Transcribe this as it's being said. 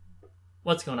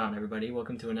What's going on, everybody?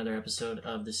 Welcome to another episode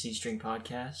of the C String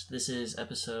Podcast. This is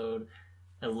episode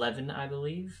 11, I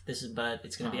believe. But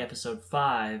it's going to be episode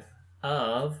 5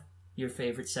 of your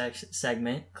favorite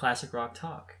segment, Classic Rock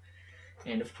Talk.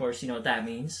 And of course, you know what that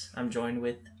means. I'm joined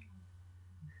with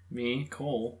me,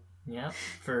 Cole. Yep,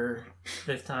 for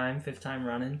fifth time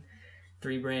running.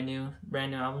 3 brand new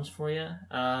albums for you.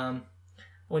 I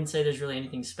wouldn't say there's really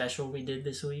anything special we did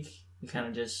this week. We kind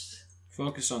of just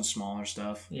focus on smaller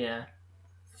stuff. Yeah.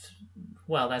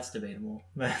 Well, that's debatable.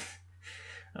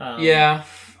 Yeah,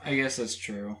 I guess that's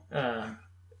true.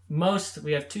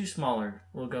 We have 2 smaller.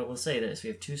 We'll say this. We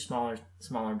have 2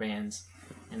 smaller bands,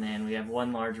 and then we have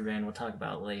 1 larger band we'll talk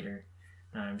about later.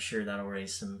 I'm sure that'll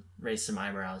raise some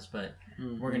eyebrows, but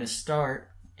we're gonna start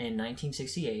in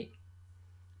 1968.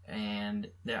 And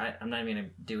I'm not even going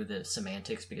to do the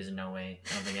semantics because in no way,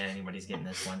 I don't think anybody's getting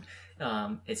this one.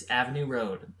 It's Avenue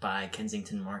Road by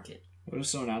Kensington Market. What if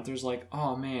someone out there's like,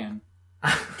 oh man,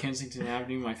 Kensington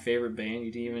Avenue, my favorite band,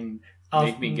 you didn't even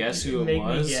make me guess who it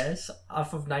was? Make me guess.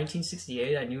 Off of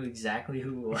 1968, I knew exactly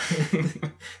who it was.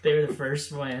 They were the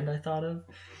first band I thought of.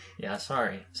 Yeah,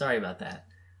 sorry about that.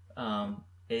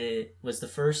 It was the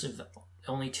first of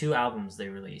only 2 albums they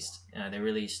released. They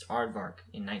released Aardvark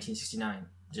in 1969.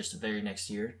 Just the very next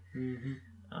year.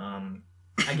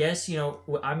 I guess,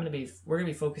 we're gonna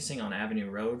be focusing on Avenue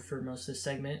Road for most of this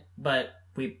segment, but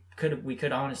we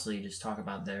could honestly just talk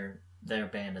about their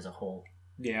band as a whole.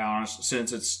 Yeah, honestly,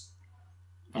 since it's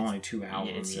only 2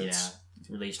 albums, it's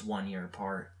released 1 year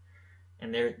apart,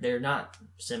 and they're not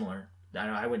similar.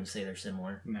 I wouldn't say they're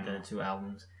similar. No. The 2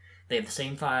 albums, they have the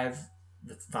same five.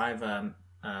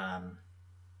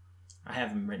 I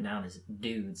have them written down as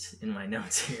dudes in my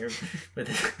notes here, but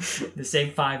the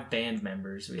same 5 band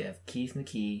members. We have Keith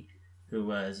McKee, who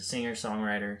was a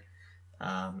singer-songwriter,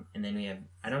 and then we have,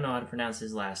 I don't know how to pronounce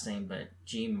his last name, but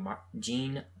Gene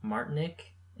Martinick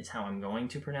is how I'm going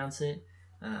to pronounce it.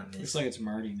 It's like it's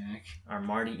Marty Neck. Or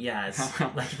Marty, yeah, it's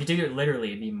like if you do it literally,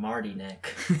 it'd be Marty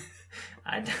Neck.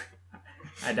 I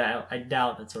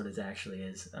doubt that's what it actually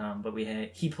is. But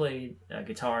he played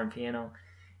guitar and piano.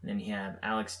 And then you have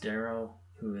Alex Darrow,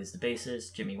 who is the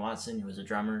bassist, Jimmy Watson, who was a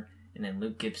drummer, and then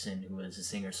Luke Gibson, who was a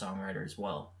singer-songwriter as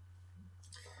well.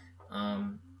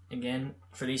 Again,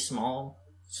 for these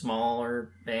smaller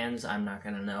bands, I'm not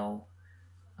going to know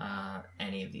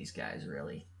any of these guys,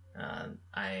 really.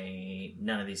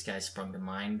 None of these guys sprung to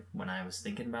mind when I was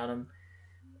thinking about them.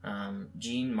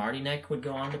 Gene Martinick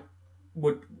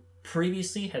would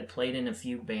previously had played in a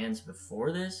few bands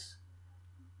before this,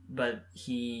 but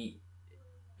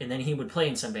and then he would play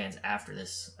in some bands after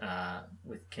this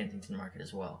with Kensington Market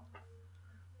as well.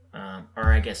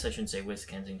 Or I guess I shouldn't say with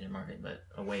Kensington Market, but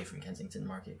away from Kensington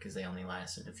Market because they only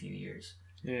lasted a few years.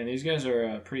 Yeah, and these guys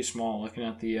are pretty small. Looking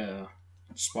at the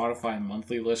Spotify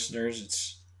monthly listeners,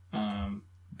 it's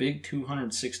big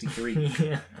 263.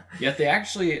 Yeah. Yet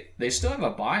they still have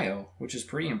a bio, which is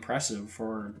pretty impressive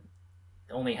for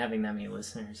only having that many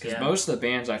listeners. Because most of the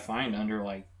bands I find under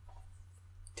like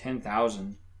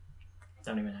 10,000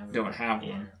 don't have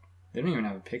one. They don't even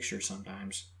have a picture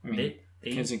sometimes. I mean,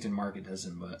 Kensington Market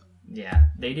doesn't, but yeah,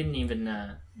 they didn't even.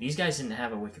 These guys didn't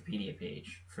have a Wikipedia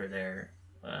page for their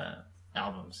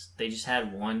albums. They just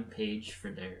had one page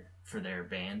for their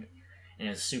band, and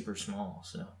it was super small.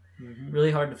 So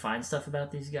really hard to find stuff about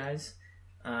these guys.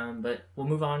 But we'll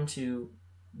move on to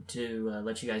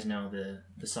let you guys know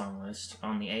the song list.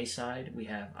 On the A side, we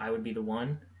have "I Would Be the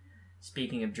One,"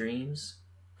 "Speaking of Dreams,"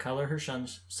 "Color Her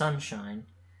Sunshine,"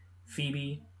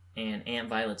 "Phoebe," and "Aunt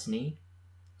Violet's Knee."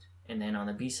 And then on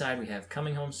the B side, we have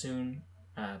 "Coming Home Soon,"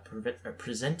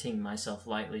 "Presenting Myself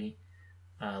Lightly,"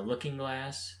 "Looking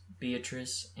Glass,"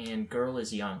 "Beatrice," and "Girl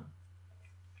is Young."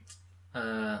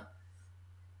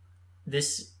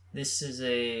 This is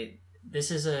a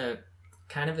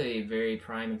kind of a very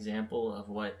prime example of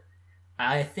what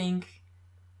I think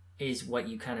is what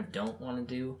you kind of don't want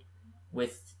to do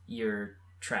with your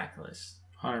track list.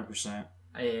 100%.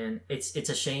 And it's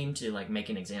a shame to like make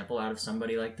an example out of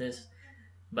somebody like this,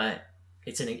 but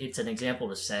it's an example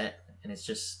to set, and it's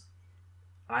just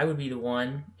 "I Would Be the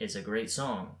One" is a great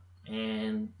song,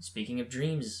 and "Speaking of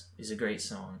Dreams" is a great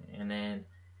song, and then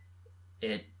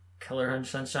 "Color Her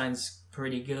Sunshine's"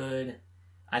 pretty good.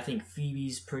 I think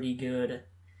 "Phoebe's" pretty good,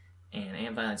 and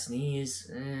 "Aunt Violet's Knee" is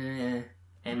and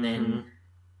then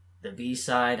the B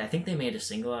side, I think they made a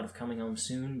single out of "Coming Home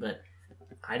Soon," but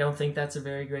I don't think that's a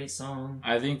very great song.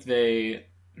 I think they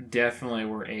definitely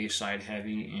were A-side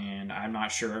heavy, and I'm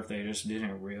not sure if they just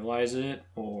didn't realize it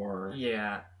or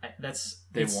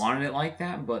they wanted it like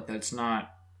that, but that's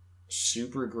not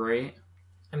super great.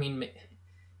 I mean,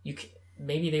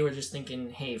 maybe they were just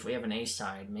thinking, hey, if we have an A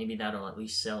side, maybe that'll at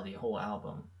least sell the whole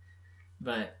album.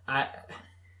 But I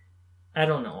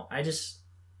don't know.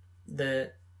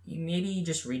 Maybe you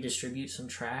just redistribute some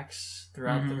tracks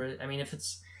throughout I mean, if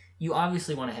it's, you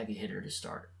obviously want a heavy hitter to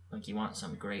start. Like, you want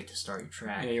something great to start your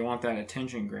track. Yeah, you want that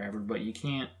attention grabber, but you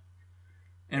can't.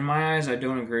 In my eyes, I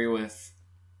don't agree with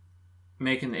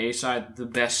making the A side the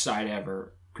best side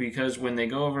ever, because when they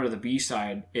go over to the B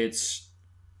side, there's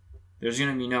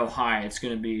going to be no high. It's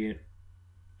going to be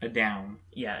a down.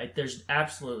 Yeah, there's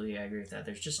absolutely, I agree with that.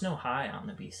 There's just no high on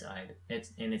the B side.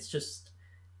 It's just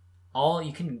all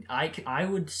you can. I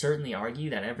would certainly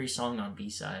argue that every song on B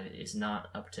side is not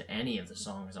up to any of the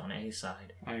songs on A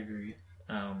side. I agree.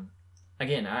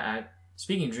 Again, I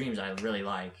Speaking Dreams, I really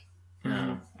like.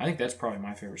 I think that's probably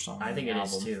my favorite song. I think it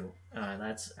is too.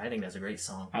 I think that's a great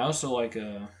song. I also like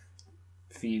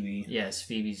Phoebe. Yes,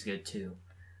 Phoebe's good too.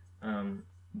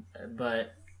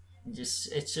 But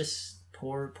it's just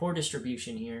poor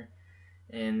distribution here,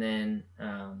 and then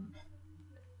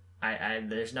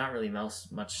there's not really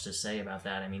much to say about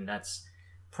that. I mean, that's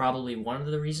probably one of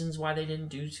the reasons why they didn't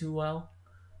do too well.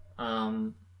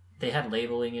 They had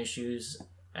labeling issues.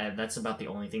 That's about the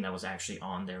only thing that was actually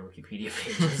on their Wikipedia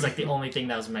page. It was like the only thing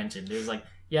that was mentioned. It was like,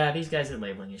 yeah, these guys had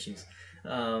labeling issues.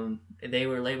 They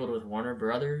were labeled with Warner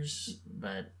Brothers,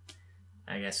 but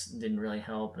I guess didn't really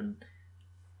help. And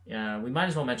we might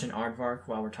as well mention Aardvark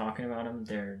while we're talking about them.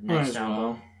 Their next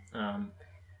album.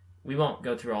 We won't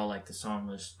go through all like the song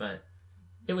list, but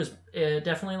it was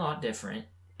definitely a lot different.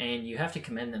 And you have to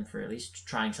commend them for at least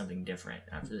trying something different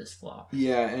after this flop.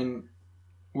 Yeah, and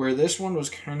where this one was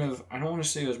kind of, I don't want to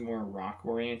say it was more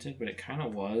rock-oriented, but it kind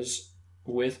of was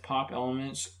with pop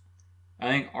elements. I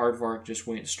think Aardvark just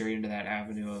went straight into that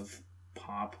avenue of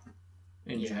pop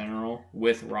in general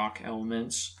with rock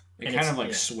elements. It kind of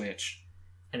like switched.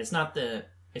 And it's not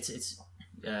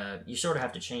you sort of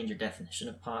have to change your definition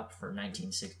of pop for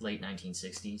late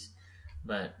 1960s.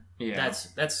 But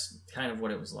that's kind of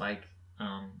what it was like.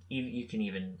 You can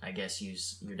even, I guess,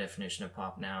 use your definition of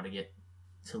pop now to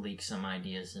leak some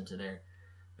ideas into there,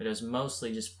 but it was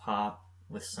mostly just pop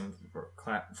with some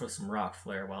rock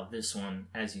flair. While this one,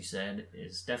 as you said,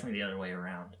 is definitely the other way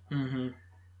around.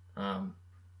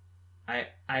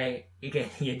 Again,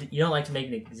 you don't like to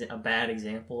make a bad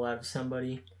example out of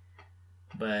somebody,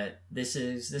 but this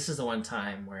is the one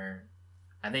time where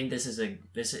I think this is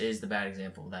the bad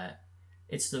example that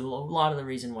it's a lot of the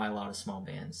reason why a lot of small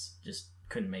bands just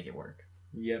couldn't make it work.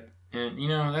 Yep. And,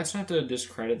 that's not to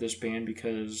discredit this band,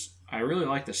 because I really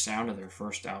like the sound of their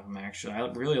first album, actually. I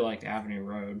really liked Avenue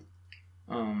Road.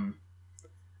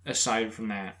 Aside from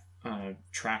that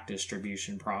track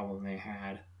distribution problem they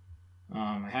had.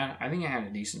 I think it had a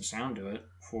decent sound to it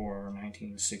for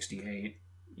 1968.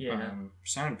 Yeah.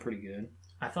 Sounded pretty good.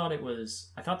 I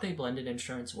thought they blended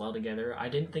instruments well together. I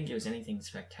didn't think it was anything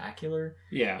spectacular.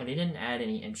 Yeah. And they didn't add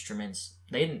any instruments.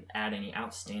 They didn't add any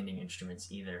outstanding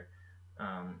instruments either.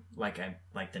 Like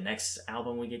the next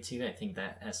album we get to, I think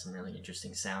that has some really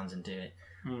interesting sounds into it.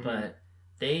 But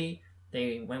they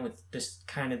went with just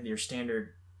kind of your standard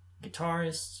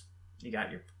guitarist. You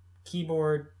got your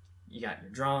keyboard, you got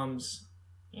your drums,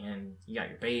 and you got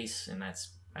your bass, and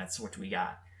that's what we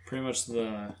got. Pretty much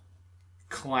the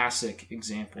classic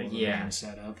example of a band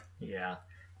setup. Yeah,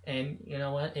 and you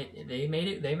know what? They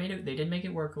did make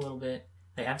it work a little bit.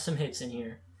 They have some hits in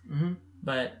here.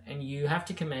 And you have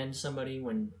to commend somebody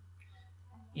when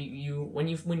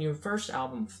your first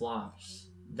album flops.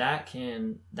 That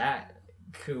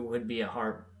would be a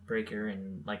heartbreaker,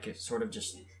 and like it's sort of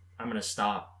just, I'm gonna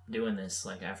stop doing this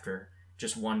like after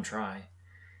just one try.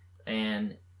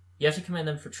 And you have to commend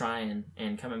them for trying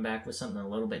and coming back with something a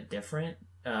little bit different.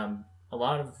 A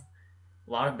lot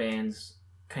of bands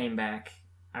came back.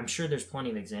 I'm sure there's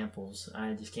plenty of examples.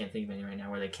 I just can't think of any right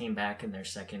now where they came back in their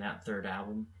second, third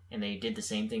album and they did the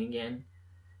same thing again,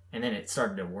 and then it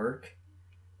started to work,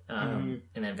 and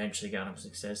then eventually got them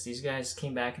success. These guys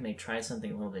came back and they tried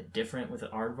something a little bit different with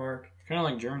Aardvark. Kind of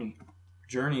like Journey.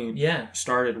 Journey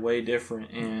started way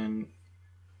different, and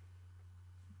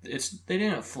they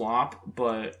didn't flop,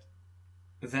 but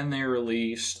then they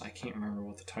released, I can't remember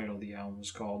what the title of the album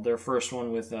was called, their first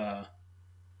one with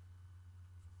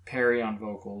Perry on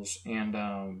vocals,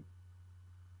 and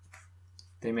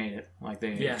they made it. Like,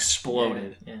 they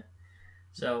exploded. Yeah.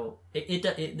 So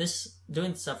this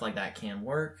doing stuff like that can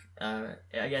work. I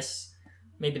guess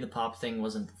maybe the pop thing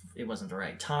wasn't the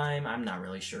right time. I'm not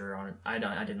really sure on it. I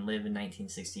didn't live in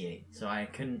 1968, so I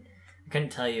couldn't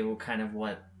tell you kind of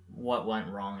what went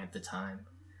wrong at the time.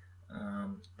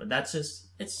 But that's just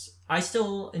I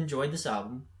still enjoyed this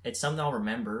album. It's something I'll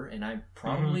remember, and I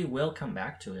probably will come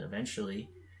back to it eventually.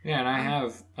 Yeah, and I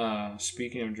have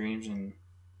Speaking of Dreams and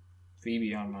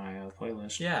Phoebe on my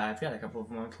playlist. Yeah, I've got a couple of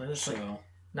them on my playlist. So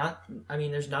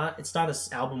it's not an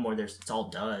album where it's all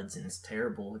duds and it's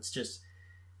terrible. It's just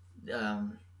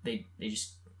they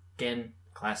just, again,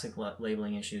 classic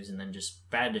labeling issues and then just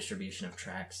bad distribution of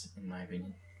tracks, in my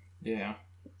opinion. Yeah.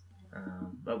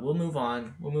 But we'll move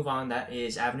on. That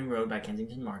is Avenue Road by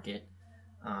Kensington Market.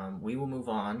 We will move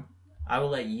on. I will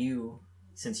let you,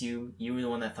 since you were the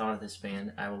one that thought of this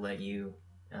band, I will let you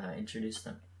introduce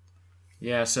them.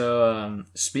 Yeah, so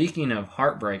speaking of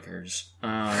Heartbreakers,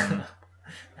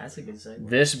 that's a good segue.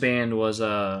 This band was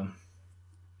a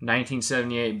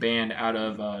 1978 band out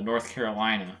of North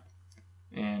Carolina,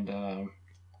 and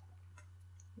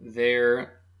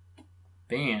their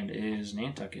band is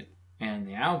Nantucket, and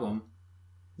the album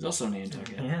is also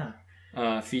Nantucket.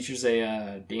 Yeah, features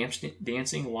a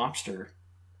dancing lobster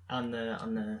on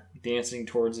the dancing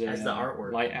towards a as the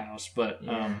artwork lighthouse, but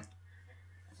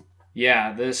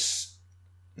yeah, this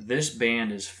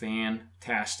band is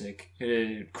fantastic. It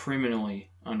is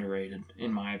criminally underrated,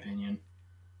 in my opinion.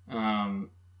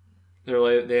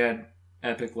 They had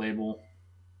Epic label,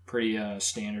 pretty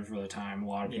standard for the time. A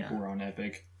lot of people were on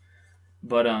Epic,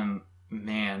 but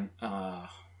man, I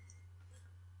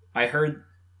heard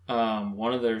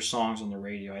one of their songs on the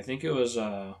radio. I think it was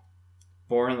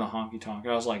 "Born in the Honky Tonk."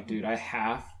 I was like, dude, I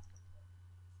have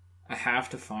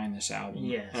to find this album.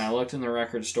 Yes. And I looked in the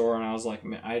record store and I was like,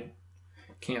 man, I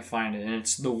can't find it. And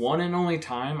it's the one and only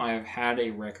time I have had a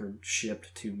record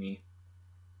shipped to me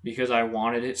because I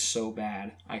wanted it so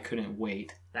bad. I couldn't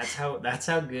wait. That's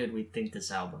how good we think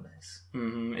this album is.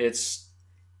 Mm-hmm. It's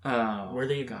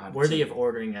worthy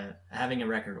of having a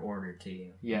record ordered to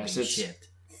you. Yes, it's shipped.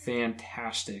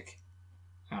 Fantastic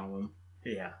album.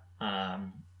 Yeah.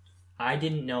 I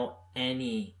didn't know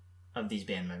any of these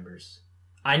band members.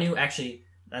 I knew, actually,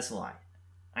 that's a lie.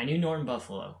 I knew Norton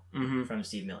Buffalo from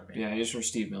Steve Miller Band. Yeah, he's from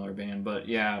Steve Miller Band. But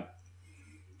yeah,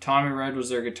 Tommy Red was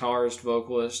their guitarist,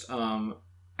 vocalist.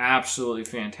 Absolutely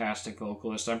fantastic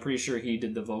vocalist. I'm pretty sure he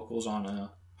did the vocals on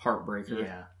Heartbreaker.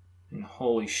 Yeah. And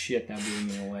holy shit, that blew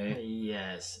me away.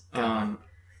 Yes.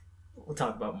 We'll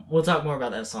talk more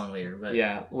about that song later. But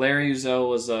yeah, Larry Uzell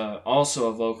was also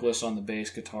a vocalist on the bass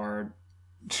guitar,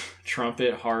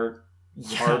 trumpet, harp,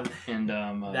 and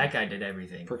that guy did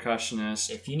everything.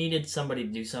 Percussionist. If you needed somebody to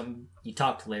do something, you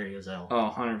talked to Larry Uzell.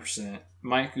 Oh, 100%.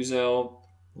 Mike Uzell,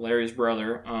 Larry's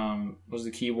brother, was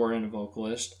the keyboard and a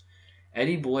vocalist.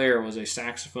 Eddie Blair was a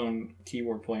saxophone,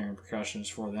 keyboard player, and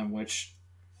percussionist for them, which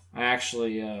I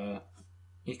actually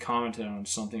he commented on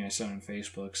something I said on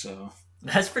Facebook, so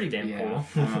that's pretty damn cool.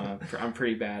 I'm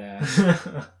pretty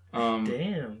badass.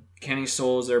 Damn. Kenny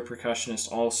Soul is their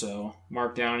percussionist also.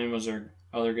 Mark Downing was their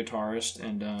other guitarist,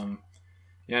 and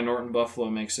Norton Buffalo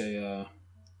makes a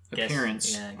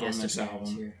appearance on this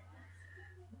album. Here.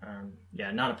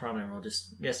 Not a prominent role,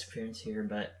 just guest appearance here,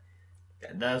 but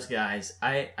those guys,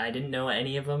 I didn't know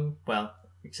any of them, well,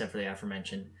 except for the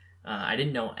aforementioned. I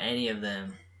didn't know any of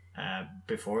them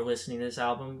before listening to this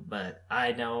album, but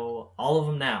I know all of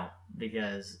them now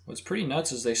because what's pretty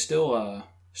nuts is they still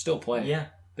play. Yeah.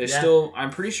 Still,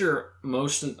 I'm pretty sure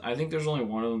I think there's only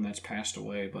one of them that's passed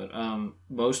away, but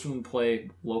most of them play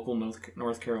local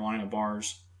North Carolina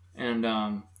bars. And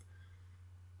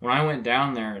when I went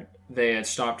down there, they had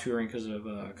stopped touring because of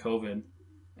COVID.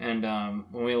 And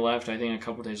when we left, I think a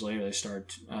couple days later, they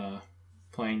started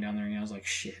playing down there, and I was like,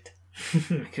 shit.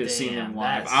 I could have seen them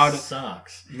live. That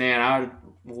sucks. Man, I would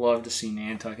love to see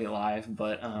Nantucket live,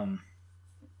 but I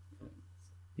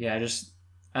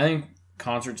think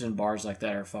concerts in bars like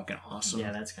that are fucking awesome.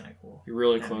 Yeah, that's kind of cool. You're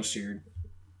really close to your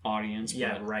audience.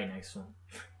 Yeah, right next to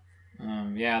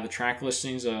them. The track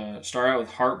listings start out with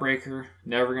Heartbreaker,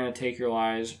 Never Gonna Take Your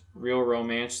Lies, Real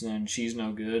Romance, and then She's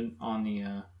No Good on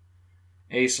the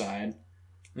A side.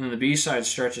 And then the B side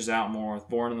stretches out more with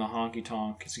Born in the Honky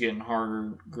Tonk, It's Getting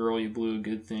Harder, Girl You Blew a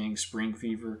Good Thing, Spring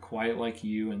Fever, Quiet Like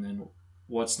You, and then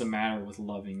What's the Matter with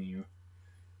Loving You.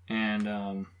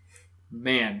 And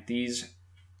man, these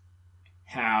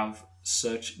have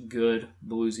such good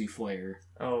bluesy flair.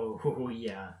 Oh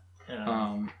yeah.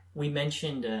 We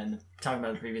mentioned talking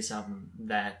about the previous album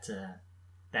that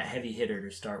heavy hitter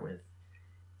to start with.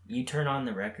 You turn on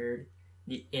the record,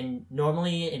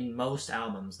 normally in most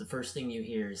albums, the first thing you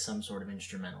hear is some sort of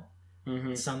instrumental.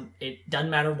 Mm-hmm. It doesn't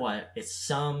matter what. It's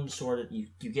some sort of you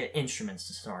get instruments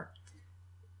to start.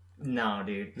 No,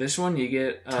 dude. This one you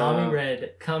get Tommy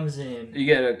Red comes in. You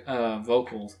get a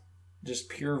vocal, just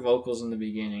pure vocals in the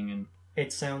beginning, and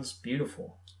it sounds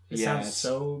beautiful. It sounds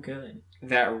so good.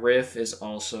 That riff is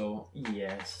also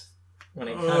yes. When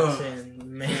it cuts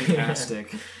in, man,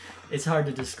 fantastic. It's hard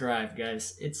to describe,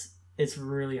 guys. It's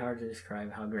really hard to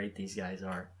describe how great these guys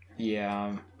are.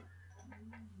 Yeah.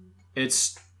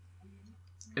 It's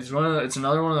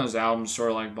another one of those albums,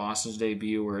 sort of like Boston's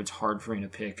Debut, where it's hard for me to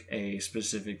pick a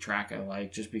specific track I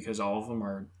like, just because all of them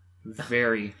are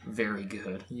very, very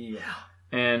good. Yeah.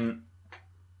 And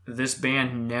this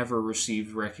band never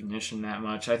received recognition that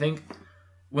much. I think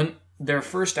when their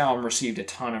first album received a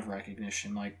ton of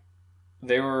recognition, like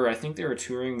I think they were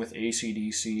touring with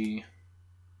AC/DC.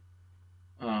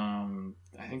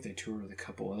 I think they toured with a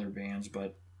couple other bands,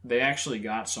 but they actually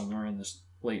got somewhere in the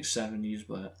late 70s,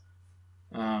 but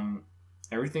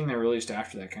everything they released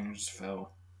after that kind of just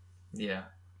fell. Yeah.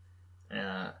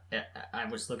 I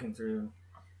was looking through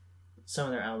some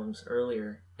of their albums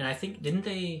earlier, and I think, didn't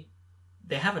they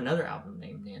have another album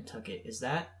named Nantucket? Is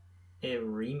that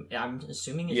I'm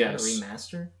assuming that a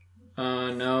remaster?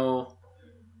 No.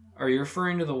 Are you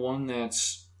referring to the one it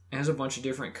has a bunch of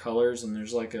different colors and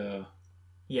there's like a...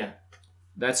 Yeah.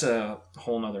 That's a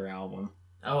whole nother album.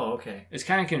 Oh, okay. It's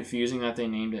kind of confusing that they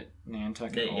named it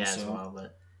Nantucket also. Yeah, as well,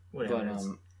 but whatever.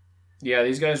 But, yeah,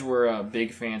 these guys were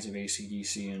big fans of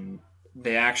AC/DC, and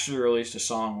they actually released a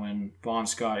song when Bon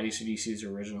Scott, AC/DC's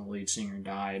original lead singer,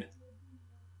 died.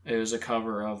 It was a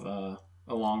cover of A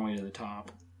Long Way to the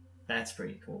Top. That's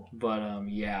pretty cool. But,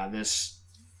 yeah, this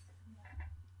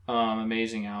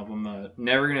amazing album.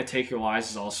 Never Gonna Take Your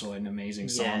Lies is also an amazing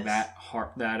song. Yes. That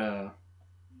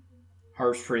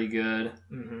harp's pretty good.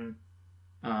 Mm-hmm.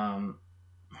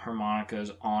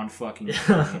 Harmonica's on fucking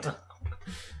point.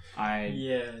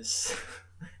 Yes.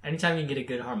 Anytime you get a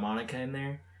good harmonica in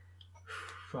there,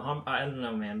 I don't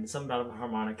know, man. Something about a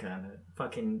harmonica and it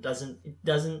fucking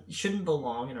shouldn't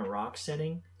belong in a rock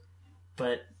setting,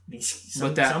 but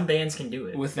some bands can do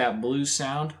it with that blues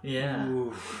sound. Yeah.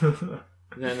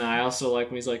 Then I also like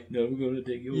when he's like, "Never gonna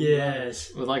take your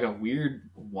yes," with like a weird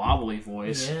wobbly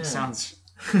voice. Yeah. It sounds.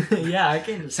 Yeah, I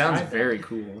can. Sounds very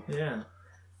cool. Yeah.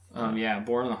 Yeah,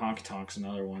 Born in the Honky Tonk's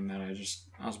another one that I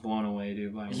was blown away,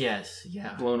 dude. Yes,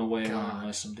 yeah. Blown away when I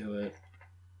listened to it.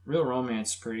 Real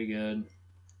Romance is pretty good.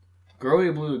 Grow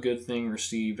You Blue, A Good Thing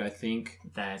received, I think.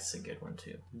 That's a good one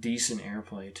too. Decent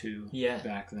airplay too. Yeah.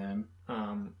 Back then.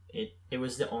 It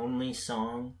was the only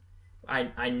song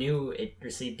I knew it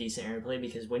received decent airplay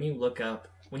because when you look up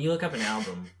an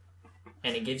album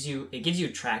and it gives you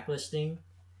a track listing,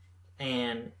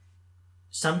 and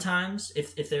sometimes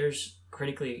if there's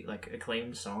critically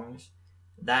acclaimed songs,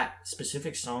 that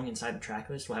specific song inside the track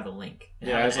list will have a link. It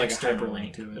has like a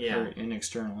hyperlink to it. Yeah, or an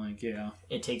external link. Yeah,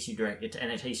 it takes you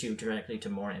directly to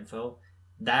more info.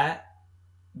 That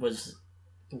was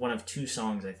one of two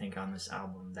songs I think on this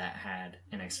album that had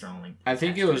an external link. I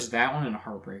think it was that one and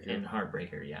Heartbreaker.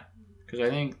 Heartbreaker, yeah. Because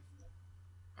I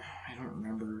don't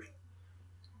remember.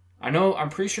 I'm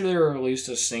pretty sure they were released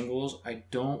as singles. I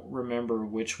don't remember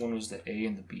which one was the A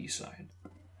and the B side.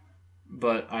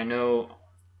 But I know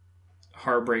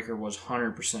Heartbreaker was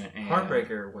 100% A.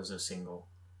 Heartbreaker was a single.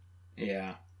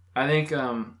 Yeah. I think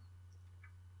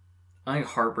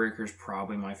Heartbreaker is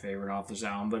probably my favorite off this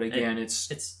album. But again, it's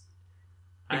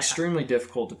extremely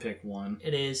difficult to pick one.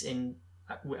 It is, and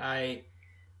I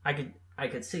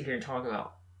could sit here and talk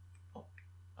about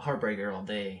Heartbreaker all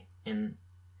day, and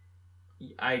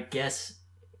I guess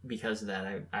because of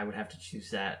that, I would have to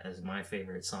choose that as my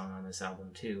favorite song on this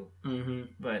album too. Mm-hmm.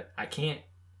 But I can't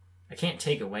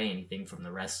take away anything from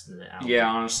the rest of the album. Yeah,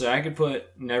 honestly, I could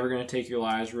put Never Gonna Take Your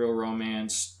Lies, Real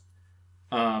Romance,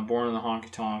 Born in the Honky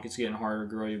Tonk, It's Getting Harder,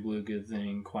 Grow You Blue, Good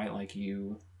Thing, Quite Like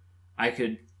You. I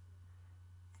could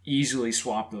easily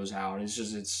swap those out.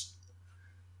 It's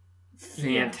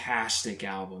fantastic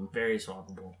album. Very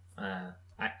swappable.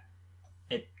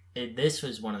 This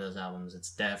was one of those albums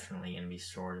that's definitely going to be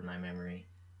stored in my memory,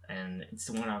 and it's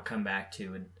the one I'll come back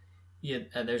to. And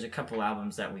yeah, there's a couple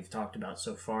albums that we've talked about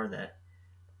so far that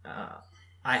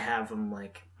I have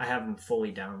them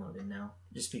fully downloaded now,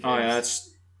 just because. Oh yeah,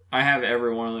 I have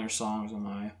every one of their songs on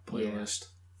my playlist.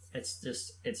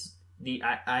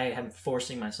 Yeah. I am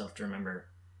forcing myself to remember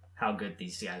how good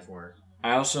these guys were.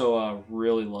 I also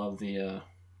really love the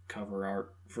cover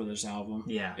art for this album.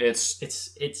 Yeah, it's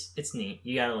neat.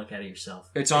 You gotta look at it yourself.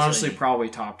 It's honestly really probably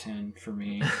top 10 for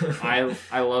me.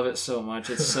 I love it so much.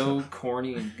 It's so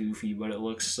corny and goofy, but it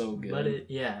looks so good. But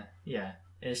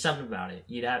there's something about it.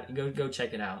 You'd have go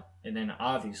check it out, and then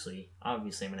obviously I'm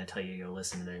gonna tell you to go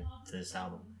listen to this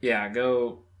album. Yeah,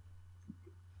 go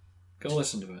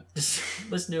listen to it. Just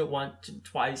listen to it once,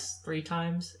 twice, 3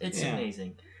 times. It's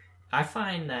amazing. I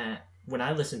find that when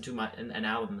I listen to an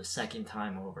album the second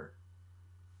time over,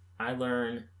 I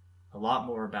learn a lot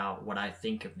more about what I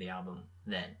think of the album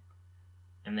then.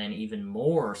 And then even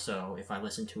more so if I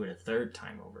listen to it a third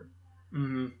time over.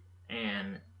 Mm-hmm.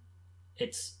 And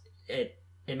it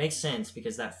makes sense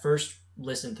because that first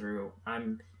listen through,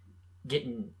 I'm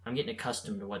getting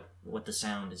accustomed to what the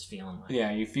sound is feeling like.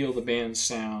 Yeah, you feel the band's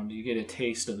sound, you get a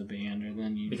taste of the band, and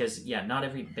then you... Because, not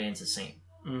every band's the same.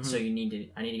 Mm-hmm. So I need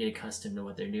to get accustomed to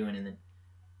what they're doing, and then,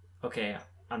 okay,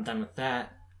 I'm done with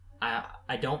that.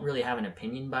 I don't really have an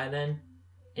opinion by then,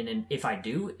 and then if I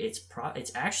do, it's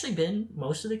actually been,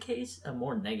 most of the case, a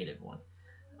more negative one.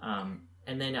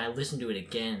 And then I listen to it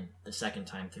again the second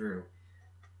time through,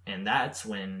 and that's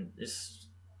when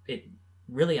it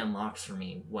really unlocks for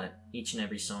me what each and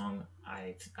every song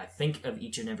I think of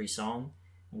each and every song,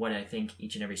 what I think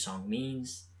each and every song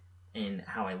means, and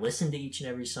how I listen to each and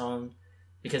every song.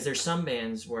 Because there's some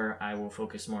bands where I will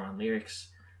focus more on lyrics,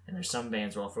 and there's some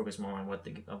bands where I'll focus more on what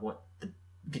the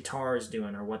guitar is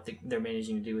doing, or what they're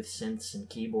managing to do with synths and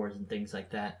keyboards and things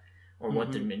like that, or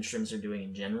what the instruments are doing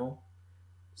in general.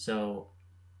 So,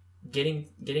 getting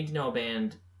to know a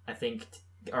band, I think,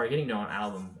 or getting to know an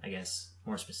album, I guess,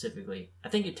 more specifically, I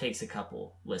think it takes a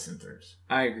couple listen-throughs.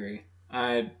 I agree.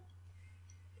 I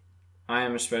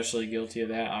am especially guilty of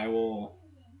that.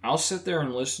 I'll sit there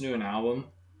and listen to an album,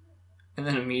 and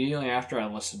then immediately after I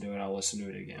listen to it, I'll listen to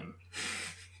it again.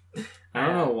 I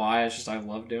don't know why. It's just I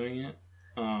love doing it.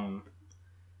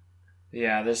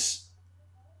 Yeah, this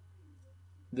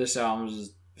album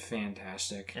is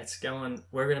fantastic. It's going.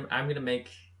 I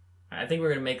think we're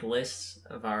gonna make lists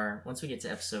of our, once we get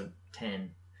to episode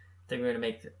 10. I think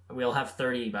we'll have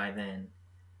 30 by then.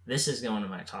 This is going to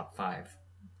my top 5.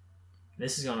 I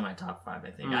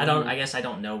think. I guess I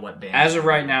don't know what band. As of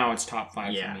right now, it's top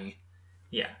 5 for me.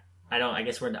 Yeah. I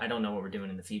don't know what we're doing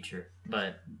in the future,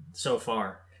 but so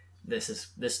far,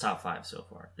 this top 5 so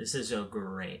far. This is a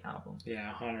great album.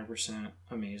 Yeah, 100%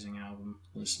 amazing album.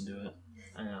 Listen to it.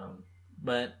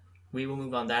 But we will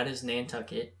move on. That is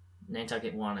Nantucket.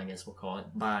 Nantucket 1, I guess we'll call it,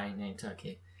 by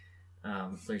Nantucket.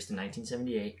 Released in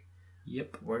 1978.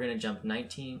 Yep. We're going to jump 9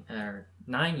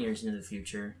 years into the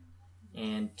future,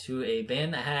 and to a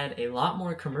band that had a lot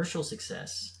more commercial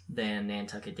success than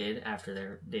Nantucket did after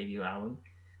their debut album.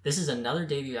 This is another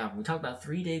debut album. We talked about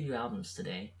 3 debut albums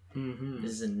today. Mm-hmm.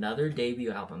 This is another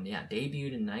debut album. Yeah,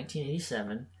 debuted in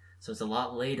 1987, so it's a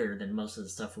lot later than most of the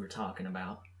stuff we're talking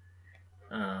about.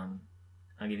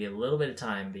 I'll give you a little bit of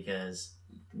time because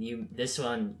this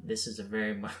is a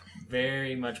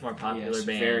very much more popular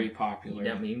band. Very popular.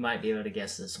 You might be able to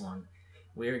guess this one.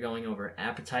 We are going over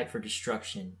Appetite for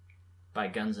Destruction by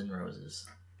Guns N' Roses.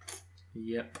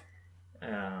 Yep.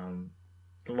 A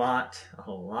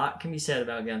lot can be said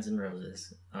about Guns N'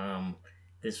 Roses.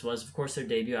 This was, of course, their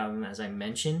debut album, as I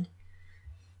mentioned,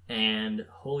 and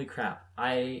holy crap,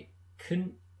 I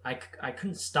couldn't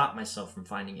stop myself from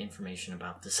finding information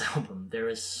about this album. There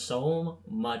is so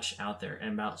much out there,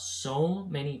 and about so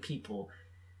many people.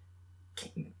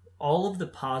 All of the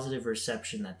positive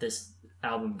reception that this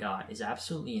album got is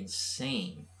absolutely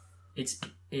insane. It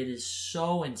is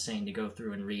so insane to go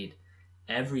through and read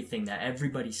everything that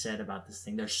everybody said about this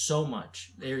thing. There's so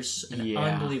much. There's an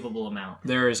unbelievable amount.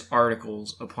 There is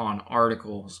articles upon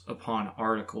articles upon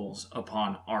articles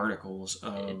upon articles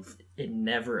of... It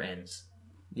never ends.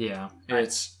 Yeah.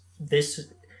 This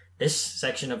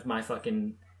section of my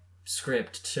fucking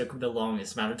script took the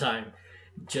longest amount of time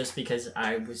just because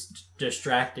I was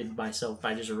distracted myself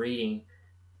by just reading,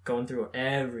 going through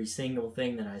every single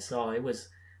thing that I saw.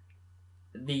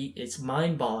 It's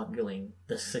mind-boggling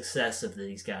the success of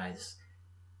these guys,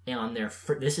 and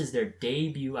this is their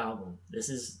debut album. This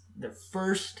is their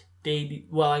first debut.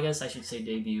 Well, I guess I should say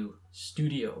debut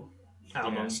studio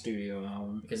album. Yeah, studio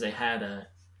album, because they had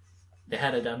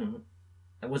done.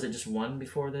 Was it just one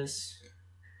before this?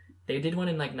 They did one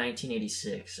in like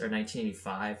 1986 or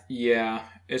 1985. Yeah,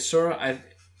 it's sort of. I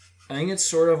think it's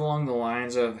sort of along the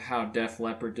lines of how Def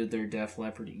Leppard did their Def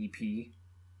Leppard EP,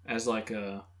 as like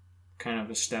a kind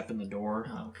of a step in the door.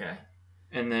 Oh, okay.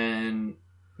 And then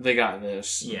they got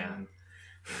this. Yeah.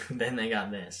 Then they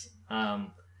got this.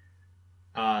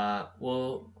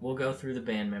 We'll go through the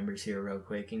band members here real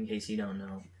quick in case you don't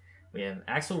know. We have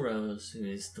Axl Rose, who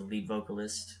is the lead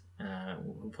vocalist,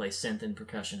 who plays synth and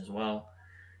percussion as well.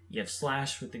 You have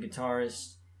Slash with the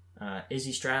guitarist,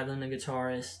 Izzy Stradlin, a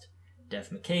guitarist, Duff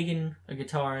McKagan, a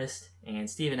guitarist, and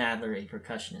Steven Adler, a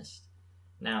percussionist.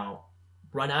 Now,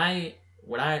 I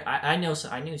knew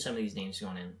some of these names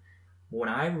going in. When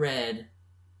I read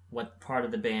what part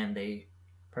of the band they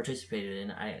participated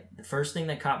in, the first thing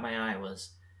that caught my eye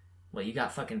was, well, you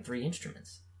got fucking 3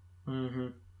 instruments. Mm-hmm.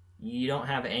 You don't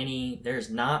have any. There's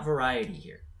not variety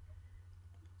here.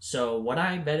 So what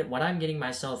I'm getting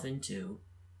myself into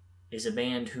is a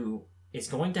band who is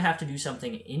going to have to do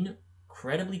something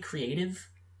incredibly creative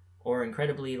or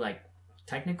incredibly like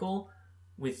technical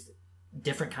with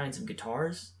different kinds of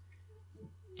guitars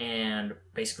and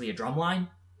basically a drum line.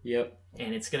 Yep.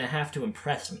 And it's going to have to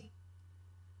impress me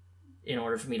in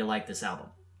order for me to like this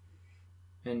album.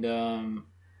 And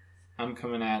I'm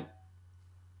coming up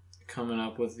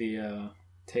with the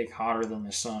take Hotter Than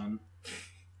the Sun,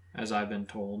 as I've been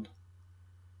told.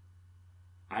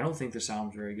 I don't think this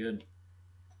album's very good.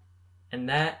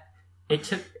 And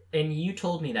you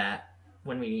told me that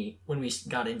when we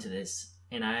got into this,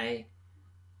 and I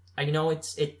know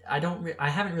I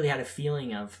haven't really had a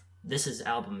feeling of this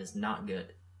album is not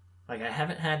good. Like, I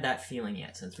haven't had that feeling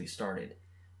yet since we started,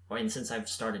 and since I've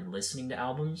started listening to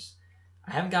albums,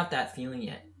 I haven't got that feeling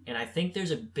yet. And I think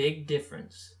there's a big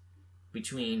difference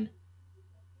between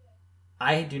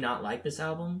I do not like this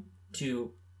album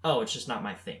to, oh, it's just not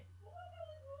my thing.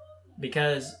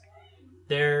 Because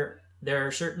there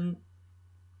are certain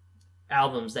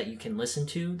albums that you can listen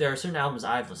to. There are certain albums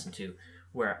I've listened to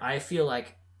where I feel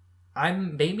like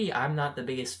I'm not the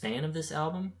biggest fan of this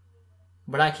album,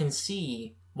 but I can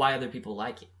see why other people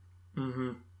like it.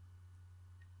 Mm-hmm.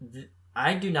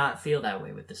 I do not feel that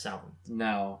way with this album.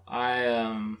 No,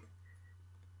 I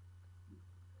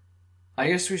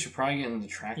guess we should probably get into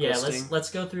the track listing. Let's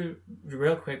go through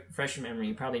real quick, fresh your memory.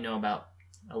 You probably know about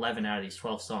 11 out of these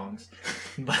 12 songs,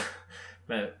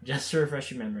 but just to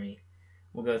refresh your memory,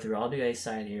 we'll go through all the A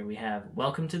side here. We have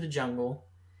Welcome to the Jungle,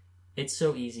 It's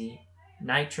So Easy,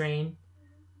 Night Train,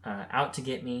 Out to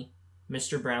Get Me,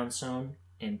 Mr. Brownstone,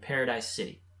 and Paradise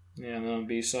City. Yeah, and then on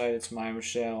B-side, it's My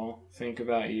Michelle, Think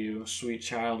About You, Sweet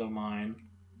Child of Mine,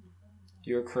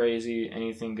 You're Crazy,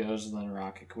 Anything Goes, and then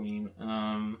Rocket Queen.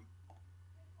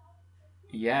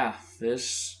 Yeah,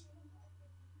 this...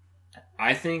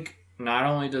 I think not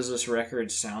only does this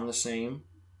record sound the same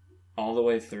all the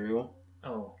way through...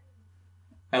 Oh.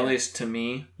 At least to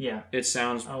me. Yeah. It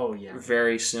sounds yeah.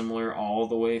 very similar all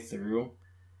the way through.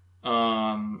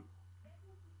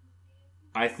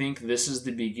 I think this is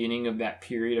the beginning of that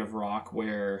period of rock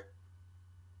where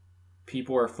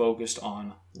people are focused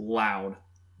on loud.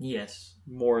 Yes.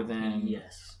 More than...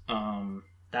 Yes.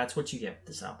 That's what you get with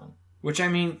this album. Which, I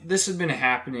mean, this has been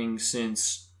happening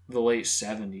since the late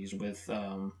 70s with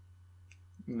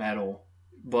metal.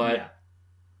 But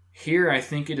here I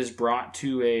think it is brought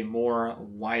to a more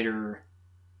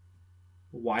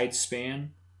wide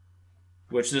span.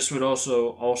 Which this would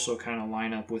also kind of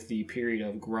line up with the period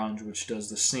of grunge, which does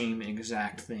the same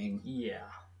exact thing. Yeah.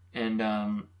 And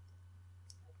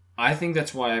I think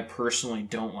that's why I personally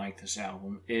don't like this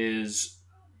album, is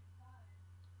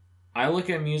I look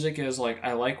at music as like,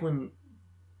 I like when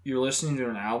you're listening to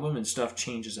an album and stuff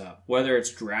changes up. Whether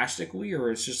it's drastically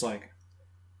or it's just like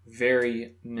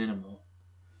very minimal.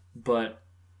 But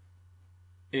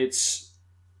it's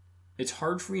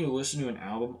hard for me to listen to an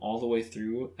album all the way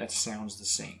through that sounds the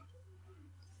same.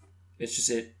 It's just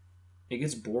it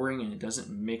gets boring and it doesn't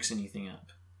mix anything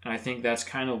up. And I think that's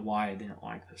kind of why I didn't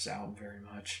like this album very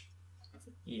much.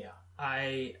 Yeah,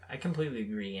 I completely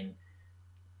agree. And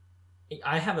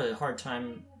I have a hard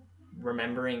time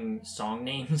remembering song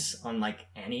names on like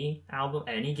any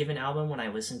given album when I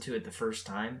listen to it the first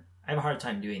time. I have a hard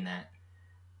time doing that.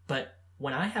 But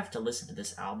when I have to listen to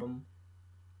this album,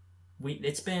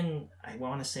 it's been, I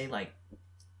want to say, like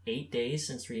 8 days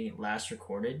since we last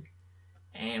recorded,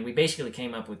 and we basically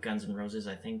came up with Guns N' Roses.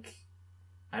 I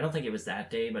don't think it was that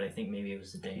day, but I think maybe it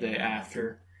was the day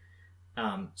after.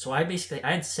 So I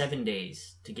had 7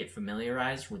 days to get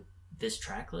familiarized with this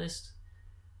track list.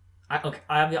 I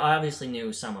obviously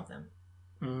knew some of them,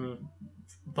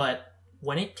 but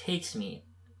when it took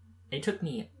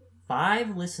me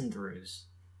 5 listen throughs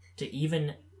to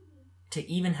even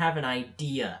have an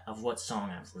idea of what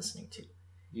song I was listening to.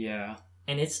 Yeah.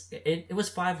 And it was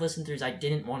 5 listen throughs I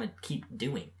didn't want to keep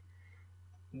doing.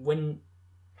 I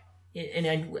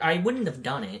wouldn't have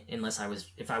done it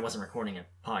if I wasn't recording a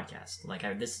podcast. Like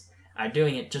I'm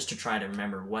doing it just to try to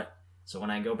remember what. So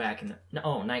when I go back and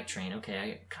Night Train, okay,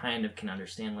 I kind of can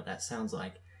understand what that sounds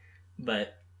like,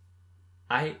 but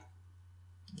you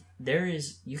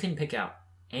can pick out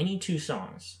any 2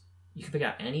 songs. You can pick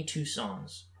out any 2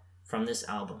 songs from this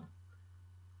album,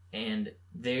 and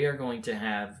they are going to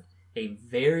have a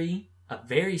very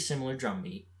similar drum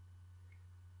beat,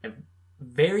 a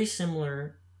very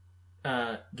similar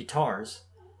guitars,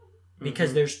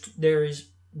 because there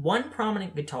is one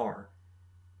prominent guitar.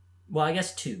 Well, I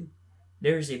guess 2.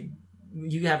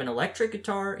 You have an electric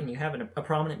guitar and you have a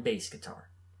prominent bass guitar.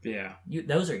 Yeah.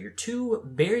 Those are your 2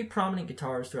 very prominent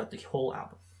guitars throughout the whole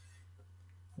album.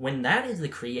 when that is the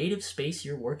creative space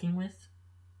you're working with,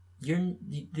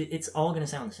 it's all going to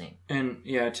sound the same. And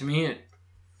yeah, to me,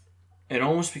 it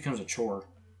almost becomes a chore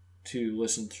to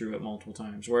listen through it multiple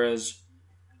times. Whereas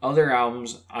other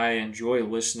albums, I enjoy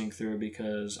listening through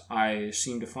because I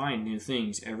seem to find new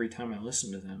things every time I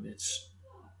listen to them. It's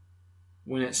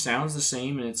when it sounds the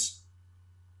same and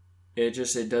it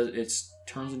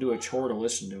turns into a chore to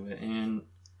listen to it. And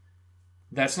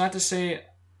that's not to say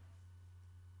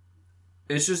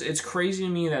it's crazy to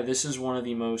me that this is one of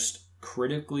the most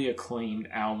critically acclaimed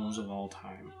albums of all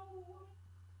time.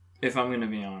 If I'm going to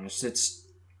be honest, it's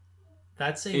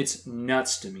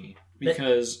nuts to me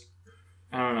because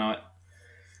I don't know.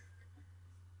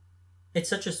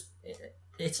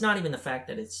 It's not even the fact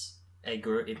that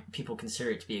people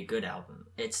consider it to be a good album.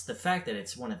 It's the fact that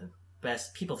it's one of the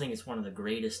best. People think it's one of the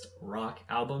greatest rock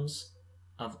albums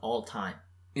of all time.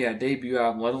 Yeah, debut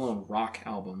album, let alone rock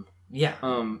album. Yeah.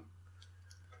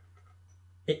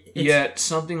 Yet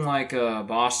something like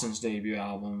Boston's debut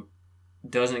album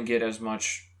doesn't get as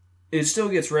much. It still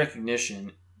gets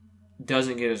recognition.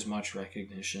 Doesn't get as much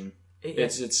recognition.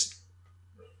 It's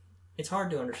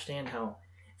hard to understand how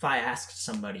if I asked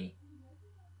somebody,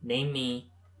 name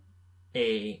me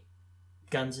 3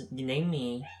 Guns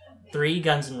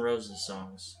N' Roses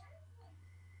songs.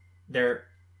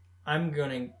 I'm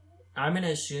gonna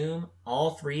assume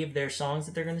all 3 of their songs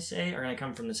that they're gonna say are gonna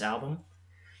come from this album.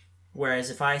 Whereas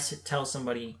if I tell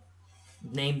somebody,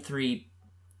 name 3,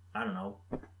 I don't know,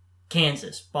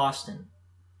 Kansas, Boston,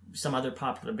 some other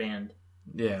popular band,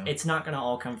 yeah, it's not gonna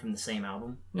all come from the same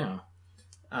album. No.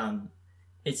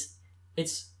 It's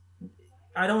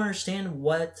I don't understand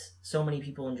what so many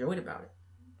people enjoyed about it.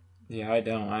 Yeah, I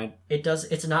don't.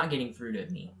 It's not getting through to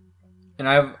me. And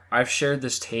I've shared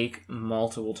this take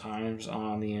multiple times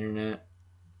on the internet.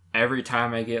 Every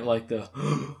time I get like the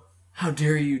how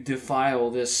dare you defile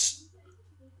this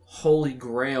holy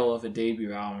grail of a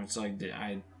debut album, it's like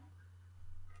I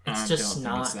don't think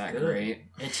it's that good. Great.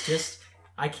 It's just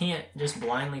I can't just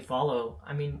blindly follow.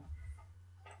 I mean,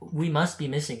 we must be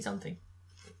missing something.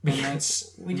 And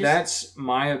that's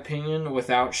my opinion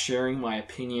without sharing my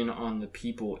opinion on the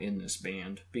people in this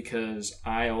band, because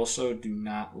I also do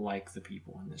not like the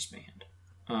people in this band.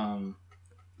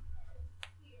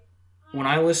 When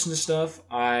I listen to stuff,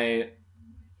 I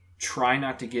try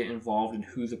not to get involved in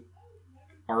who the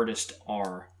artists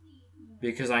are,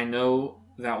 because I know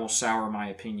that will sour my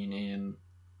opinion in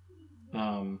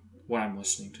what I'm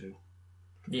listening to.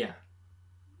 Yeah.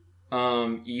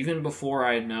 Even before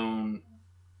I had known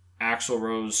Axl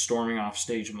Rose storming off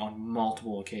stage on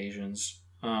multiple occasions,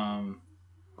 I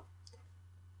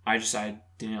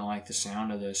didn't like the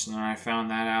sound of this, and then I found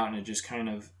that out, and it just kind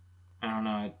of, I don't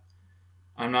know,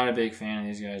 I'm not a big fan of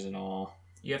these guys at all.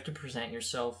 You have to present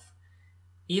yourself,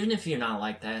 even if you're not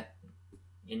like that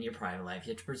in your private life,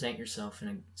 you have to present yourself in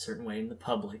a certain way in the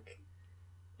public,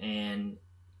 and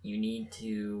you need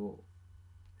to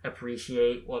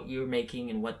appreciate what you're making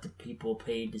and what the people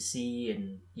paid to see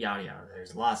and yada yada.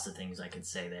 There's lots of things I could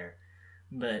say there,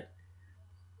 but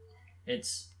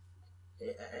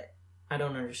I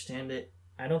don't understand it.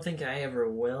 I don't think I ever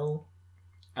will.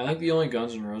 I think the only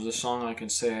Guns N' Roses song I can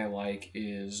say I like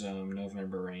is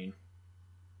November Rain,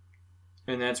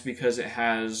 and that's because it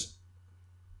has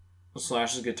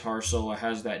Slash's guitar solo,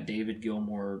 has that David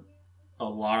Gilmour, a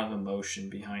lot of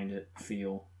emotion behind it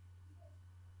feel.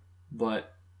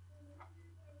 But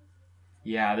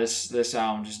yeah, this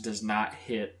album just does not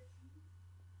hit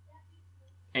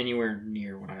anywhere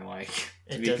near what I like,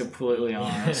 to be completely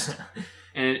honest.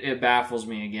 And it baffles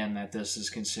me again that this is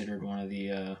considered one of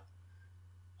the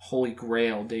holy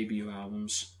grail debut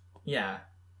albums. Yeah,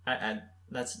 that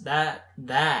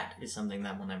is something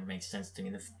that will never make sense to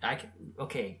me.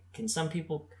 Can some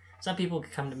people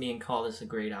come to me and call this a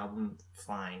great album?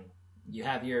 Fine, you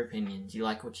have your opinions. You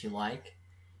like what you like.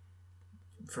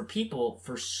 For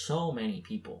so many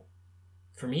people,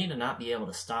 for me to not be able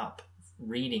to stop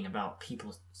reading about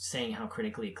people saying how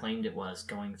critically acclaimed it was,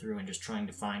 going through and just trying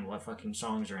to find what fucking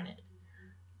songs are in it,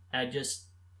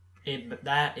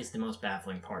 that is the most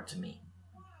baffling part to me.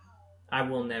 I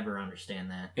will never understand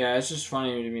that. Yeah, it's just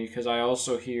funny to me because I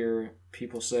also hear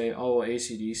people say, oh,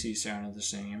 AC/DC sounded the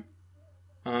same.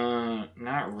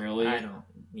 Not really.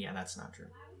 Yeah, that's not true.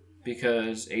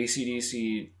 Because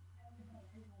AC/DC,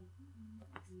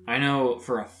 I know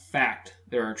for a fact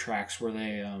there are tracks where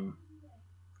they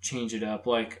change it up.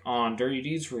 Like on Dirty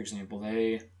Deeds, for example,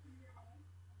 they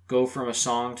go from a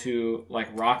song to like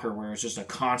Rocker, where it's just a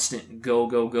constant go,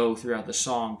 go, go throughout the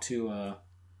song, to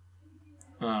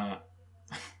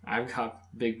I've Got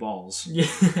Big Balls.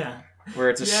 Yeah.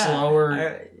 Where it's a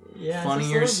slower Yeah,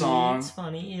 funnier song. It's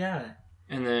funny, yeah.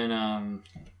 And then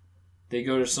they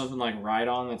go to something like Ride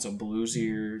On that's a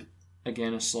bluesier,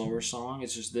 again, a slower song.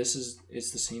 It's just,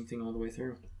 it's the same thing all the way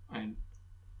through. I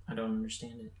don't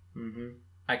understand it. Mm-hmm.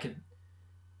 I could...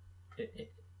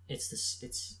 It's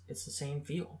the same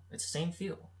feel. It's the same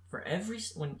feel. For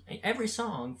every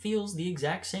song feels the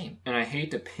exact same. And I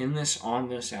hate to pin this on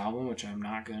this album, which I'm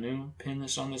not going to pin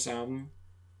this on this album,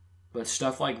 but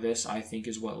stuff like this, I think,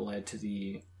 is what led to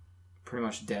the pretty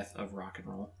much death of rock and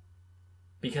roll.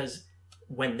 Because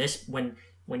when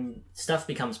stuff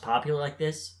becomes popular like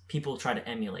this, people try to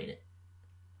emulate it,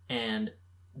 and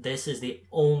this is the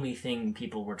only thing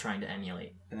people were trying to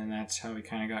emulate. And then that's how we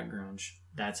kind of got grunge.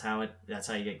 That's how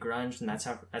you get grunge, and that's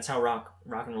how rock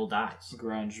and roll dies.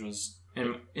 Grunge was,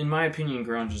 in my opinion,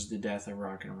 grunge is the death of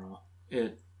rock and roll.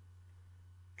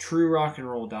 True rock and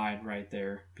roll died right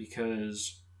there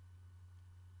because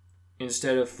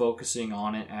instead of focusing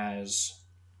on it as,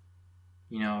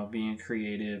 being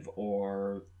creative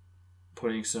or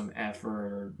putting some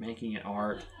effort or making it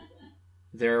art,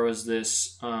 there was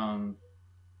this,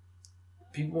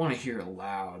 people want to hear it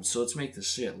loud, so let's make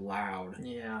this shit loud.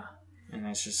 Yeah. And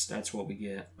that's what we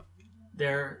get.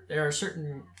 There are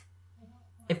certain...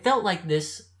 It felt like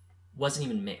this wasn't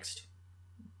even mixed.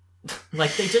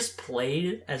 Like, they just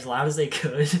played as loud as they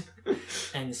could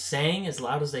and sang as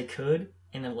loud as they could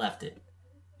and then left it.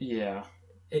 Yeah.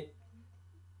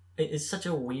 It's such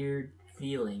a weird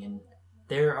feeling, and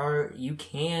you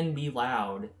can be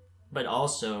loud, but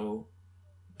also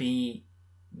be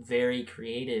very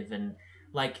creative. And,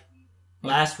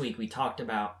 last week we talked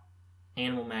about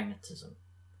Animal Magnetism.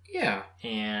 Yeah.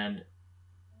 And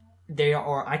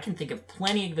I can think of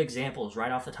plenty of examples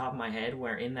right off the top of my head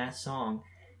where in that song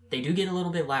they do get a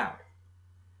little bit loud.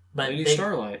 But Lady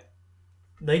Starlight,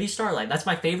 that's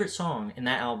my favorite song in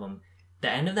that album.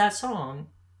 The end of that song,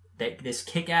 this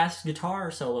kick-ass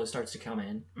guitar solo starts to come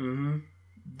in. Mm-hmm.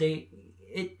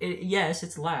 Yes,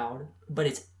 it's loud,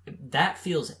 but that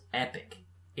feels epic.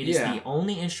 It is the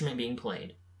only instrument being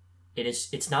played.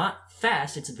 It's not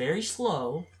fast, it's very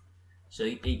slow, so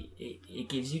it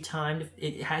gives you time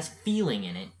it has feeling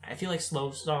in it. I feel like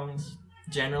slow songs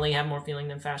generally have more feeling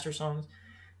than faster songs,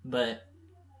 but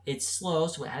it's slow,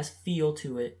 so it has feel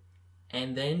to it.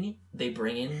 And then they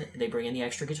bring in the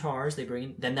extra guitars,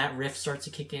 then that riff starts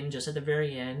to kick in just at the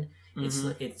very end.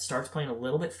 Mm-hmm. It starts playing a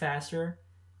little bit faster,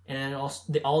 and then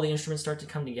all the instruments start to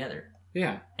come together.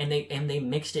 Yeah. And they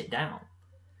mixed it down.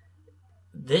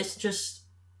 This just...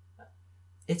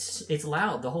 It's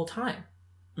loud the whole time.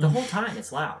 The whole time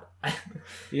it's loud.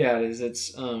 Yeah, it is.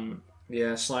 It's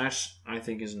Slash, I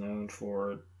think, is known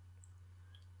for,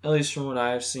 at least from what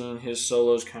I've seen, his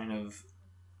solos kind of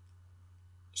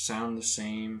sound the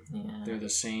same. Yeah. They're the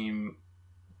same.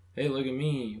 Hey, look at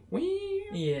me. Wee.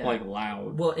 Yeah. Like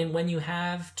loud. Well, and when you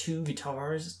have two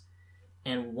guitars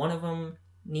and one of them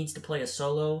needs to play a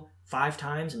solo 5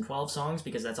 times in 12 songs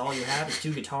because that's all you have is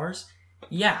 2 guitars,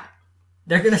 yeah.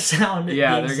 They're going to sound the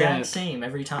exact same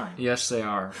every time. Yes, they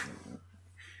are.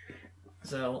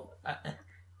 So,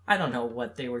 I don't know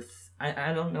what they were...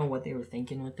 I don't know what they were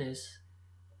thinking with this.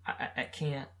 I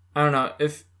can't... I don't know.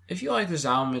 If you like this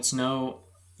album, it's not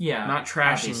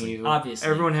trashing you. Obviously.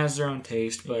 Everyone has their own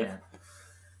taste, but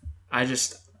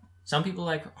some people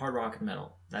like hard rock and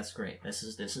metal. That's great. This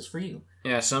is for you.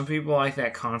 Yeah, some people like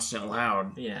that constant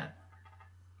loud. Yeah.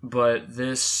 But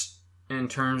this... In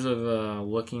terms of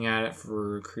looking at it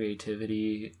for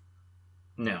creativity,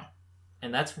 no.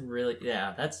 And that's really,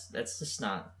 that's just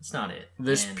not, it's not it.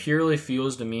 This purely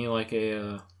feels to me like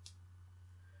a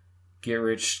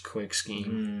get-rich-quick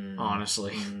scheme,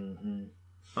 honestly. Mm-hmm.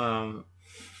 I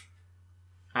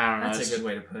don't know. That's a good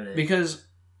way to put it. Because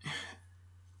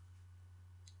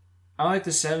I like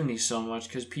the 70s so much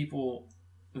because people,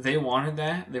 they wanted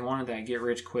that. They wanted that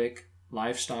get-rich-quick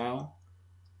lifestyle.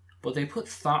 But they put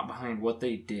thought behind what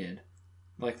they did.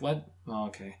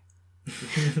 Okay.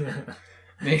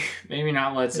 maybe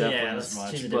not Led Zeppelin as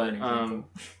much, but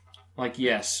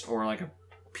Yes, or like a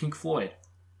Pink Floyd.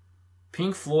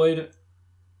 Pink Floyd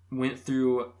went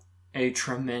through a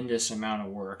tremendous amount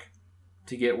of work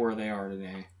to get where they are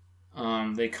today.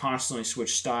 They constantly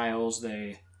switched styles.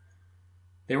 They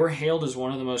were hailed as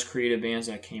one of the most creative bands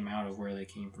that came out of where they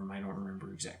came from. I don't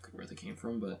remember exactly where they came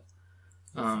from, but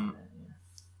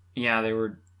yeah, they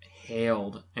were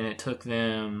hailed, and it took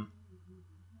them,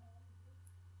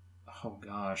 oh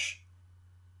gosh,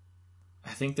 I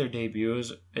think their debut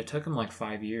it took them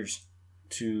 5 years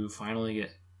to finally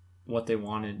get what they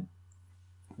wanted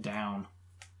down.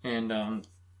 And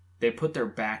they put their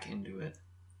back into it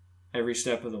every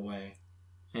step of the way.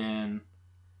 And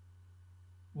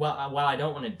while I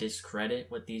don't want to discredit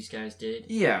what these guys did,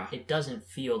 Yeah. it doesn't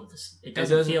feel this. It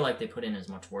doesn't feel like they put in as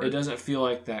much work. It doesn't feel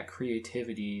like that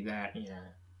creativity, that Yeah.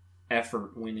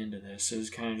 effort went into this. It was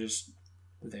kind of just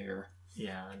there.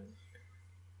 Yeah. And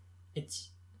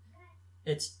it's.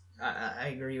 I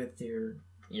agree with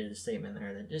your statement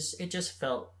there that it just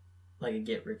felt like a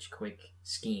get rich quick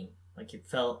scheme. Like it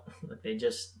felt like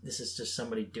this is just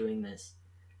somebody doing this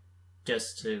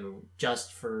just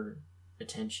for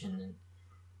attention, and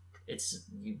it's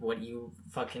what you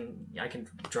fucking. I can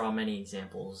draw many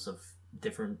examples of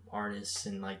different artists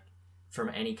and like from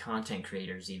any content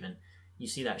creators. Even you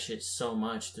see that shit so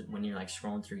much that when you're like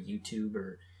scrolling through YouTube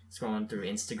or scrolling through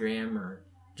Instagram or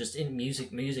just in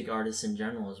music artists in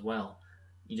general as well.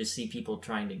 You just see people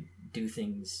trying to do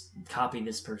things, copy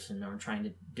this person, or trying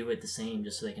to do it the same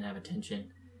just so they can have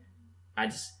attention. I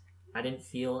didn't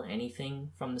feel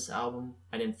anything from this album.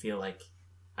 I didn't feel like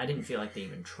they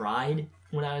even tried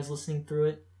when I was listening through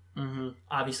it. Mm-hmm.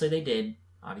 Obviously they did.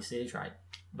 Obviously they tried,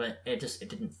 but it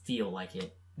didn't feel like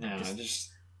it. No,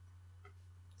 just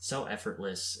so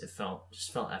effortless. It felt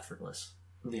effortless.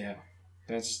 Yeah,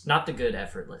 that's not the good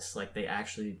effortless. Like they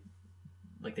actually,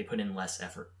 like they put in less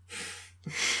effort.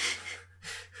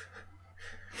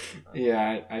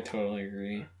 Yeah, I totally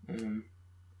agree.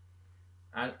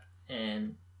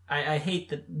 I hate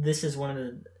that this is one of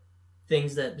the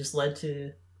things that just led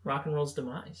to rock and roll's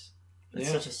demise.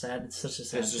 It's such a sad.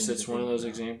 It's one of those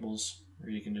examples where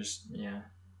you can just yeah.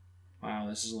 Wow,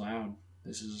 this is loud.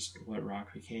 This is what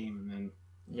rock became, and then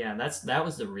yeah, that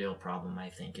was the real problem.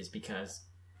 I think is because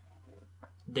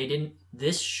they didn't.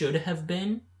 This should have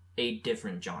been a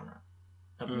different genre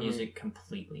of music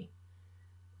completely.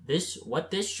 This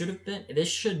should have been. This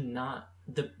should not.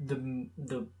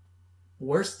 The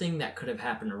worst thing that could have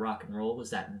happened to rock and roll was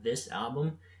that this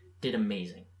album did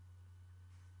amazing.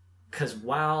 Because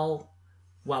while